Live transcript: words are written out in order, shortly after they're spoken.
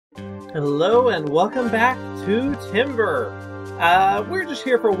Hello and welcome back to Timber. We're just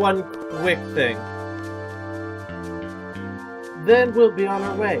here for one quick thing. Then we'll be on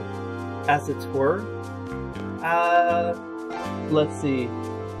our way, as it were. Let's see.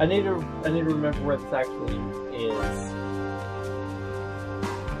 I need to remember where this actually is.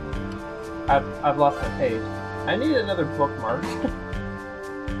 I've lost my page. I need another bookmark.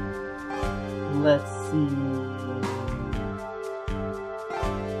 Let's see.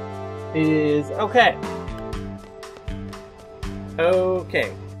 It is okay.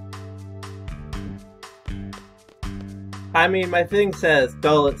 Okay. I mean, my thing says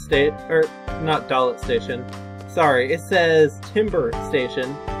Dullet State, or not Dullet Station. Sorry, it says Timber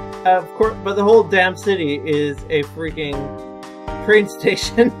Station. Of course, but the whole damn city is a freaking train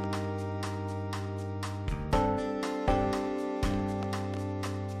station.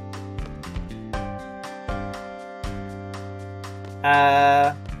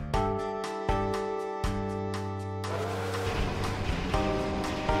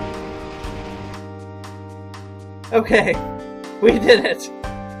 Okay, we did it!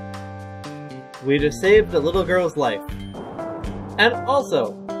 We just saved a little girl's life. And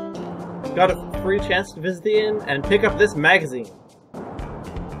also, got a free chance to visit the inn and pick up this magazine.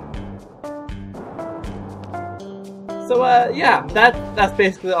 So, yeah, that's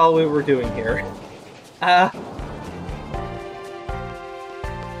basically all we were doing here.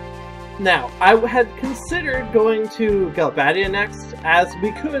 Now, I had considered going to Galbadia next, as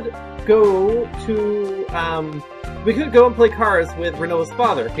we could go and play cards with Renault's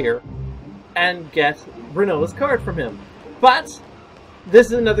father here, and get Renault's card from him. But, this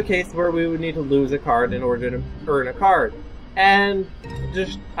is another case where we would need to lose a card in order to earn a card. And,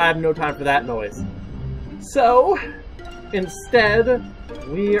 I have no time for that noise. So, instead,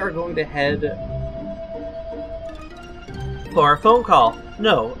 we are going to head for our phone call.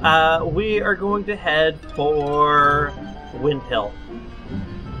 No, we are going to head for Windhill.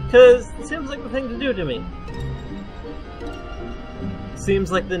 Because it seems like the thing to do to me.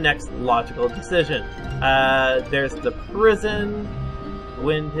 Seems like the next logical decision. There's the prison,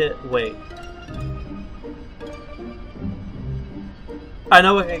 Windhill. Wait. I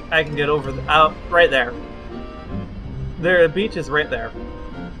know I can get over the. Right there. The beach is right there.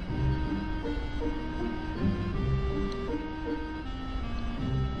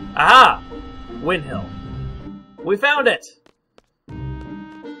 Aha! Windhill. We found it!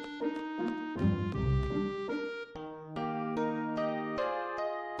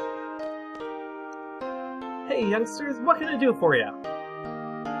 Hey youngsters, what can I do for you?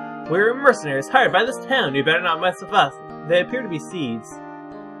 We're mercenaries hired by this town. You better not mess with us. They appear to be seeds.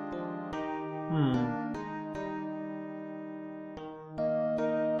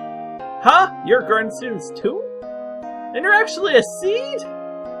 Huh? You're garden students too? And you're actually a seed?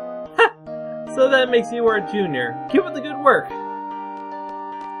 So that makes you our junior. Keep up the good work.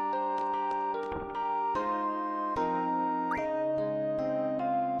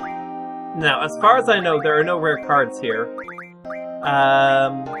 Now, as far as I know, there are no rare cards here. I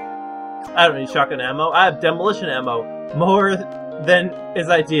don't need shotgun ammo. I have demolition ammo. More than is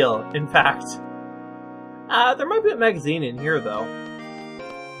ideal, in fact. There might be a magazine in here, though.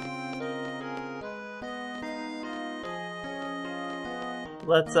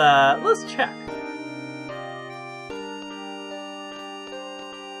 Let's check.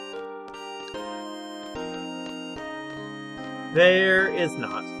 There is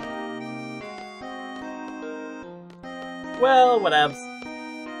not. Well, whatevs.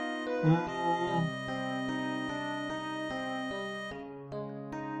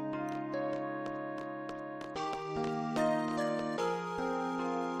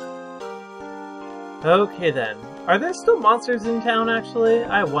 Okay then. Are there still monsters in town, actually?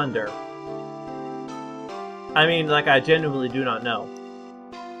 I wonder. I mean, like, I genuinely do not know.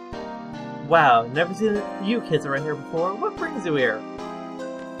 Wow, never seen you kids around here before. What brings you here?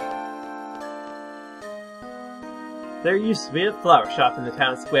 There used to be a flower shop in the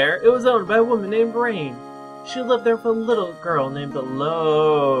town square. It was owned by a woman named Rain. She lived there with a little girl named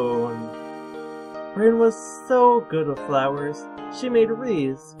Alone. Rain was so good with flowers. She made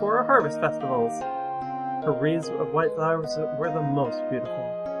wreaths for our harvest festivals. Her wreaths of white flowers were the most beautiful.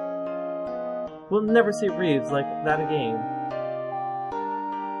 We'll never see wreaths like that again.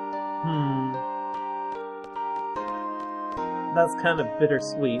 That's kind of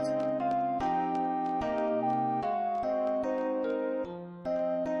bittersweet.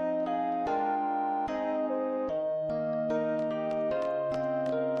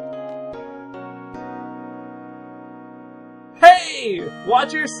 Hey!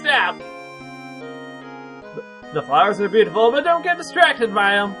 Watch your step! The flowers are beautiful, but don't get distracted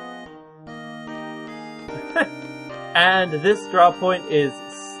by them. And this draw point is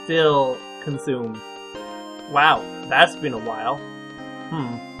still consumed. Wow, that's been a while.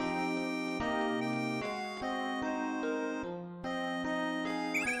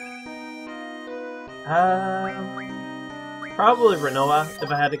 Probably Renoa, if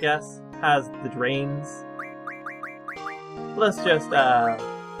I had to guess, has the drains. Let's just,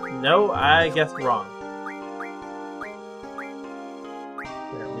 no, I guessed wrong.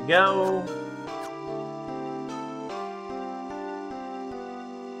 There we go.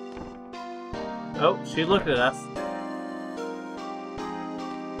 Oh, she looked at us.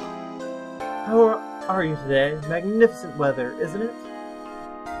 How are you today? Magnificent weather, isn't it?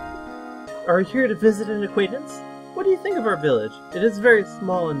 Are you here to visit an acquaintance? What do you think of our village? It is very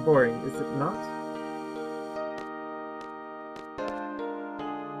small and boring, is it not?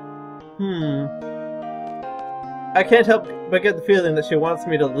 I can't help but get the feeling that she wants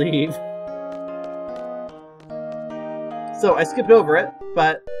me to leave. So I skipped over it,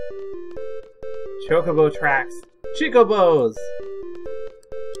 but... Chocobo tracks. Chocobos!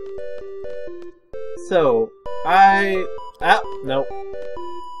 So, nope.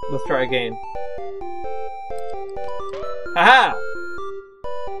 Let's try again. Haha!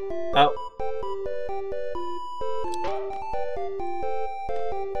 Oh.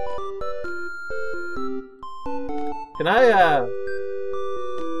 Can I,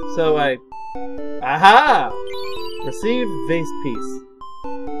 so aha! Received vase piece.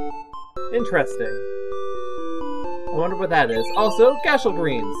 Interesting. I wonder what that is. Also, gashel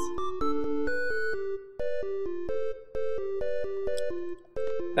greens.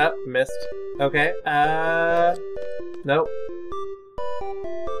 Oh, missed. Okay, nope.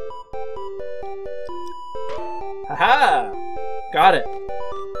 Haha! Got it.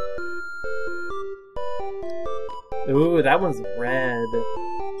 Ooh, that one's red.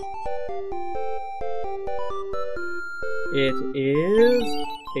 It is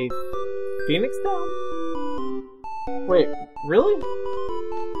a phoenix down? Wait, really?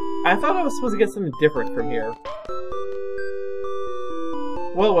 I thought I was supposed to get something different from here.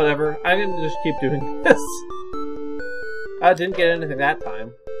 Well, whatever. I'm gonna just keep doing this. I didn't get anything that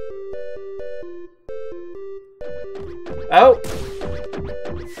time. Oh!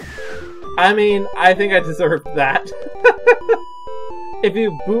 I mean, I think I deserved that. If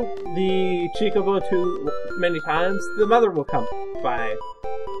you boot the Chocobo too many times, the mother will come by.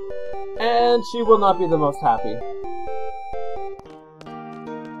 And she will not be the most happy.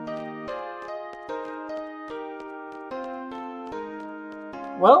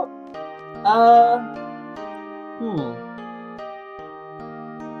 Well,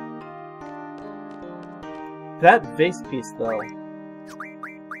 That vase piece, though.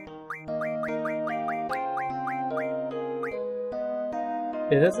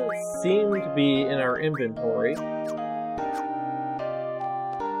 It doesn't seem to be in our inventory.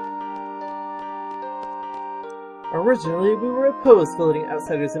 Originally, we were opposed to letting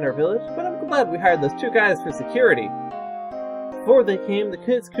outsiders in our village, but I'm glad we hired those two guys for security. Before they came, the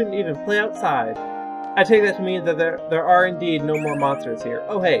kids couldn't even play outside. I take that to mean that there are indeed no more monsters here.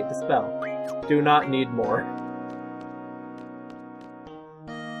 Oh hey, dispel. Do not need more.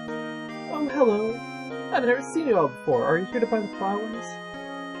 Oh, hello. I've never seen you all before. Are you here to buy the flowers?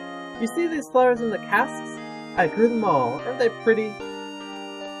 You see these flowers in the casks? I grew them all. Aren't they pretty?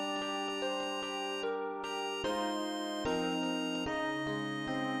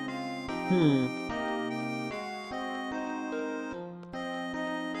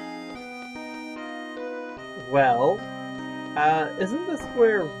 Well, isn't this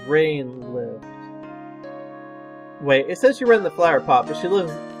where Rain lived? Wait, it says she ran the flower pot, but she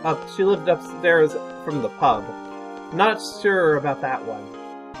lived upstairs from the pub. Not sure about that one.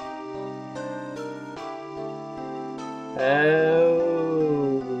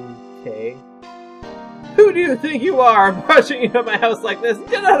 Okay. Who do you think you are, barging into my house like this?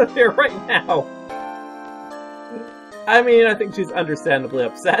 Get out of here right now! I mean, I think she's understandably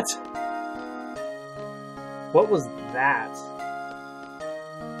upset. What was that?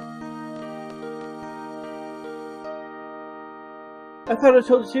 I thought I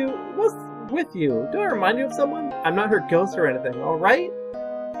told you, what's with you? Do I remind you of someone? I'm not her ghost or anything, alright?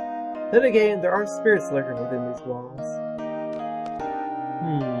 Then again, there are spirits lurking within these walls.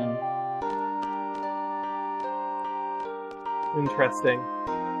 Interesting.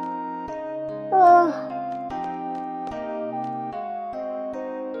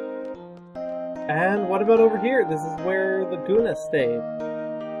 And what about over here? This is where the Guna stayed.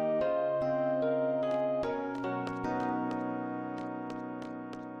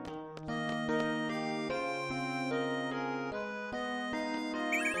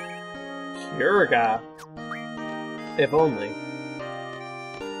 Kyurga. If only.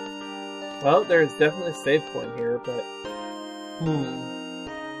 Well, there's definitely a save point here, but...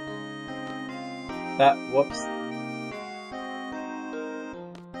 whoops.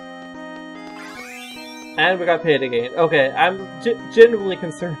 And we got paid again. Okay, I'm genuinely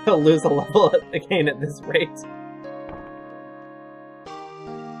concerned I'll lose a level again at this rate.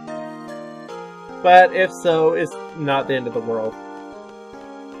 But if so, it's not the end of the world.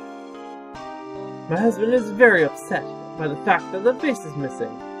 My husband is very upset by the fact that the vase is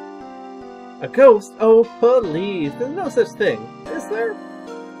missing. A ghost? Oh, please. There's no such thing. Is there?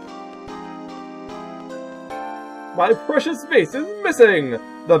 My precious vase is missing!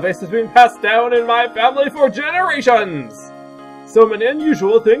 The vase has been passed down in my family for generations! So many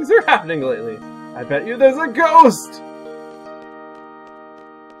unusual things are happening lately. I bet you there's a ghost!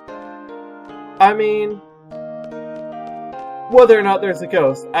 I mean, whether or not there's a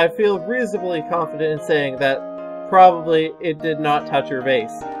ghost, I feel reasonably confident in saying that probably it did not touch your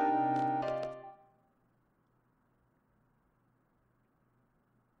vase.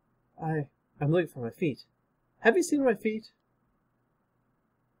 I'm looking for my feet. Have you seen my feet?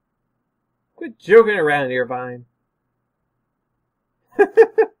 Quit joking around here, Vine.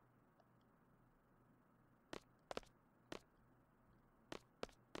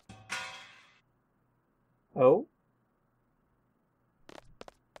 Oh?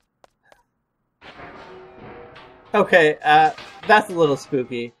 Okay, that's a little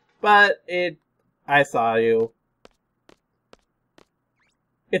spooky, but I saw you.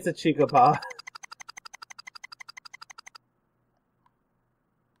 It's a Chica-Paw.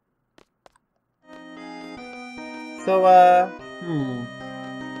 So,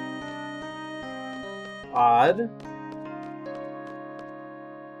 odd.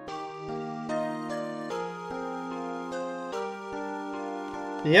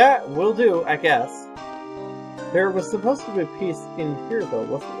 Yeah, will do, I guess. There was supposed to be a piece in here, though,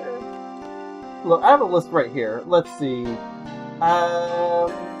 wasn't there? Look, I have a list right here. Let's see.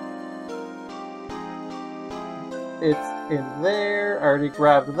 It's in there. I already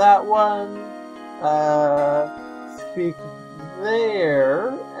grabbed that one. Speak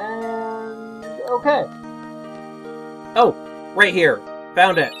there, and okay. Oh, right here.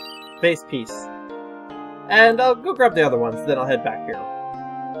 Found it. Base piece. And I'll go grab the other ones, then I'll head back here.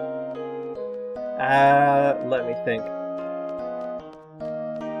 Let me think.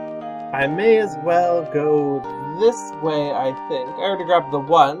 I may as well go this way, I think. I already grabbed the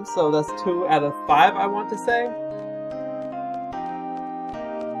 1, so that's 2 out of 5, I want to say.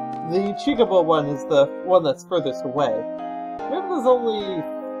 The Chica-Paw one is the one that's furthest away. Maybe there's only...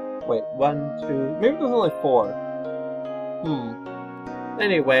 Wait, 1, 2... Maybe there's only 4.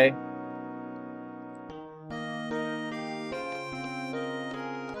 Anyway.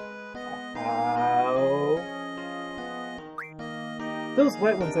 Those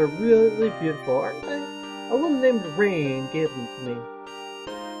white ones are really beautiful, aren't they? A woman named Rain gave them to me.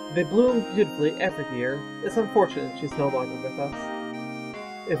 They bloom beautifully every year. It's unfortunate she's no longer with us.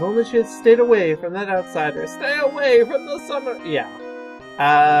 If only she had stayed away from that outsider. Stay away from the summer... Yeah.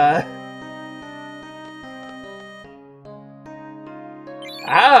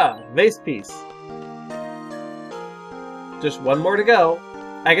 Vase piece. Just 1 more to go.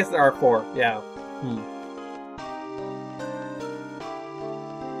 I guess there are 4, yeah.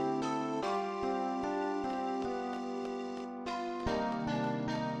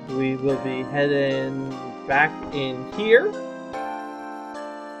 We will be heading back in here.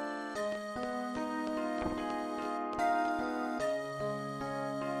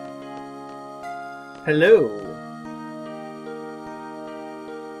 Hello.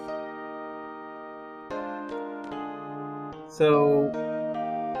 So,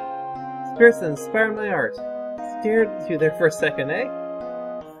 spirits that inspire my art. Scared you there for a second, eh?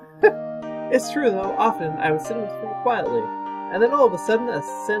 It's true though, often I would sit with her quietly, and then all of a sudden a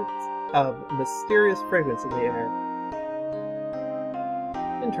scent of mysterious fragrance in the air.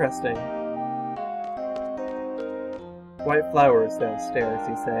 Interesting. White flowers downstairs,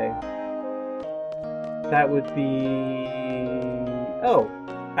 you say. That would be... Oh,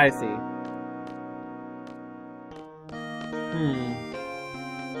 I see.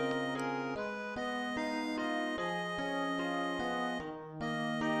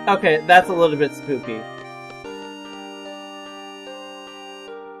 Okay, that's a little bit spooky.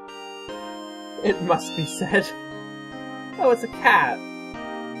 It must be said. Oh, it's a cat.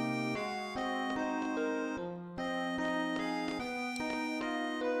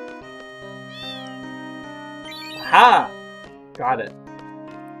 Aha! Got it.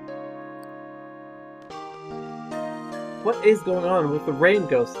 What is going on with the rain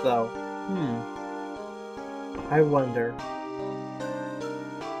ghost, though? I wonder.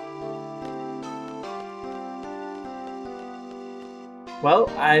 Well,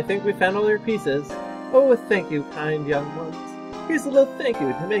 I think we found all your pieces. Oh, thank you, kind young ones. Here's a little thank you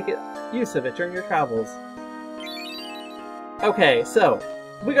to make use of it during your travels. Okay, so,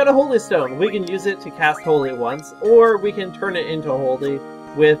 we got a Holy Stone. We can use it to cast Holy once, or we can turn it into Holy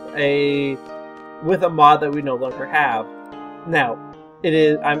with a mod that we no longer have. Now,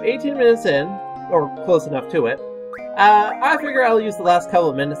 I'm 18 minutes in, or close enough to it. I figure I'll use the last couple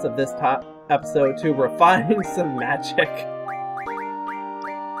of minutes of this episode to refine some magic.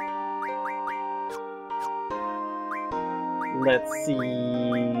 Let's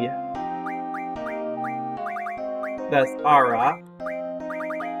see. That's Ara.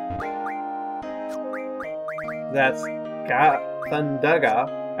 That's Thundaga.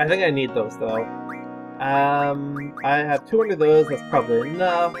 I think I need those though. I have 200 of those, that's probably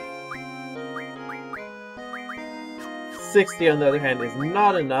enough. 60 on the other hand is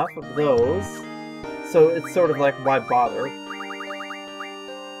not enough of those. So it's sort of like, why bother?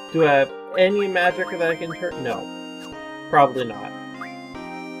 Do I have any magic that I can turn? No. Probably not.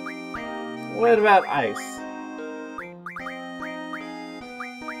 What about ice?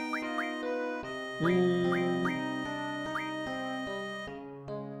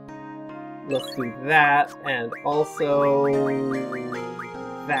 Let's do that, and also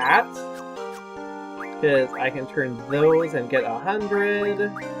that. Because I can turn those and get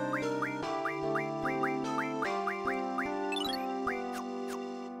 100.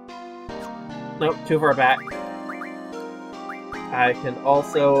 Nope, too far back. I can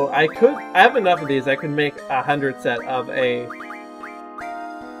also, I have enough of these, I could make 100 set of a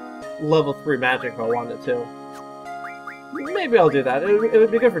level 3 magic if I wanted to. Maybe I'll do that, it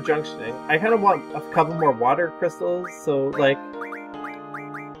would be good for junctioning. I kind of want a couple more water crystals, so like...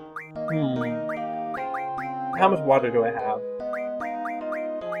 How much water do I have?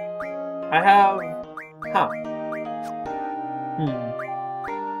 I have...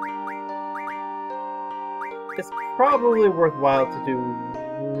 It's probably worthwhile to do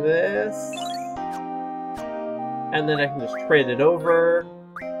this. And then I can just trade it over.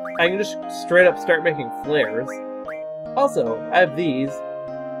 I can just straight up start making flares. Also, I have these,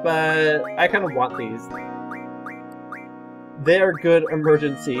 but I kind of want these. They're good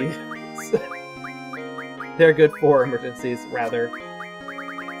emergencies. They're good for emergencies, rather.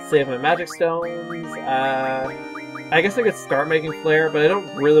 Save my magic stones. I guess I could start making flare, but I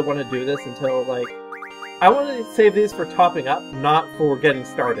don't really want to do this until, like... I want to save these for topping up, not for getting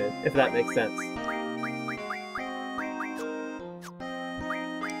started, if that makes sense.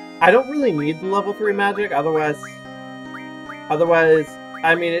 I don't really need the level 3 magic, otherwise,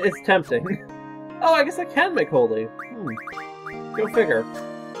 I mean, it's tempting. Oh, I guess I can make holy. Go figure.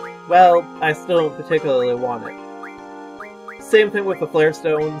 Well, I still don't particularly want it. Same thing with the flare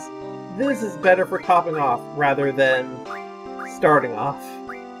stones. This is better for topping off, rather than starting off.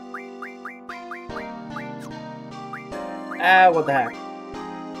 What the heck.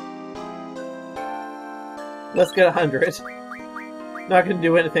 Let's get 100. Not gonna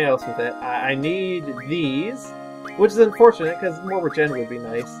do anything else with it. I need these, which is unfortunate, because more regen would be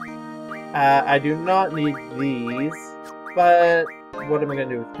nice. I do not need these, but what am I gonna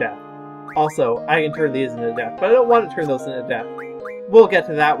do with death? Also, I can turn these into death, but I don't want to turn those into death. We'll get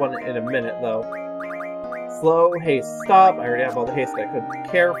to that one in a minute, though. Slow, haste, stop. I already have all the haste I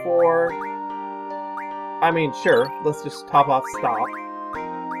could care for. I mean, sure, let's just top off stop.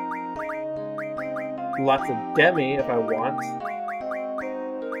 Lots of demi if I want.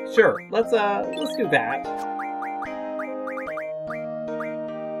 Sure, let's do that.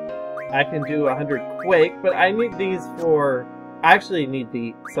 I can do 100 quake, but I need these for... I actually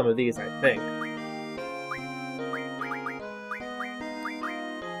need some of these, I think.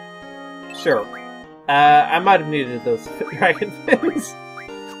 Sure. I might have needed those dragon fins.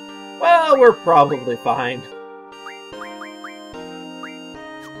 Well, we're probably fine.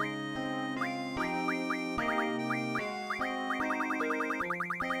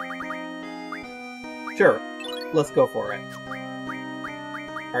 Sure, let's go for it.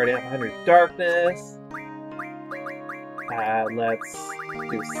 Already have 100 darkness. Let's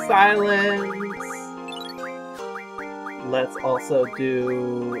do silence. Let's also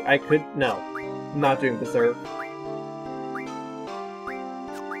do... No, I'm not doing berserk.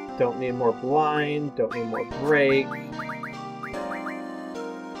 Don't need more blind, don't need more break.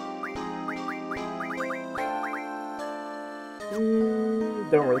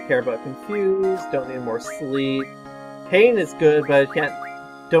 Don't really care about confused, don't need more sleep. Pain is good, but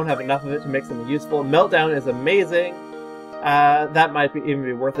I don't have enough of it to make something useful. Meltdown is amazing. That might even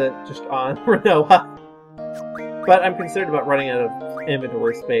be worth it just on Renoa. But I'm concerned about running out of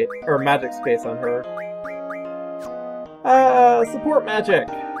inventory space, or magic space on her. Support magic!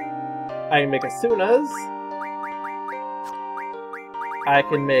 I can make Asunas. I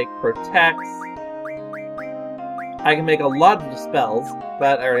can make Protects. I can make a lot of Dispels,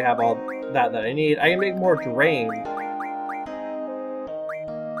 but I already have all that I need. I can make more Drain.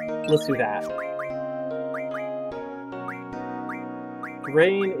 Let's do that.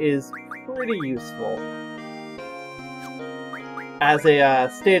 Drain is pretty useful as a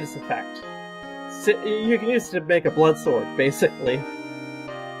status effect. You can use it to make a blood sword, basically.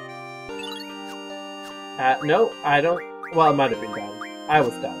 No, I don't. Well, it might have been done. I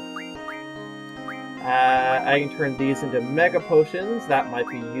was done. I can turn these into Mega Potions. That might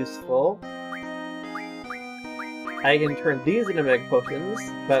be useful. I can turn these into Mega Potions,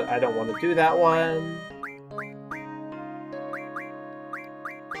 but I don't want to do that one.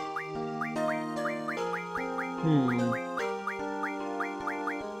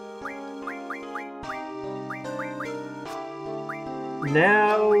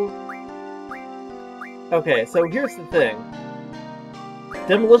 Now... Okay, so here's the thing.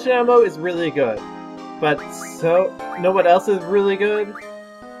 Demolition ammo is really good. But so... Know what else is really good?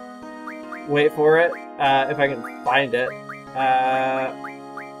 Wait for it. If I can find it.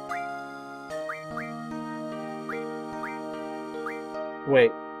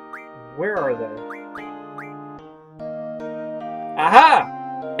 Wait. Where are they? Aha!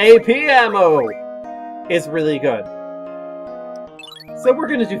 AP ammo is really good. So we're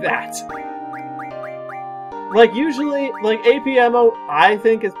gonna do that. Like, usually, like, AP ammo, I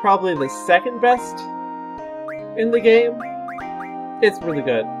think, is probably the second best in the game. It's really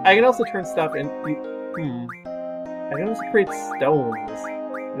good. I can also turn stuff in... I can also create stones.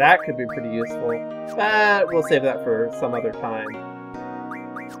 That could be pretty useful. But we'll save that for some other time.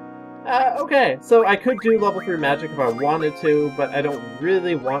 Okay, so I could do level 3 magic if I wanted to, but I don't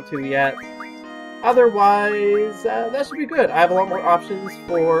really want to yet. Otherwise, that should be good. I have a lot more options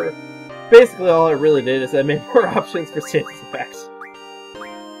for... Basically, all I really did is I made more options for status effects.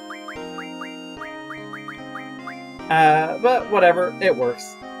 But whatever, it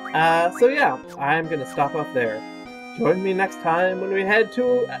works. So yeah, I'm gonna stop off there. Join me next time when we head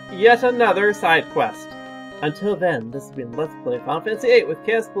to yet another side quest. Until then, this has been Let's Play Final Fantasy VIII with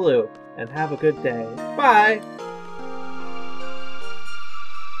Chaos Blue, and have a good day. Bye!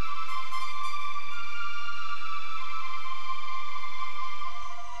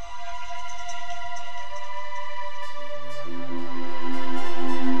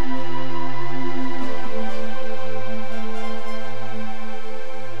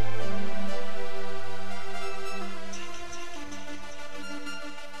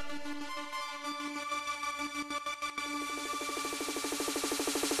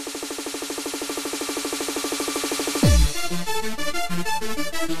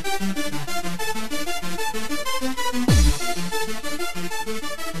 Thank you.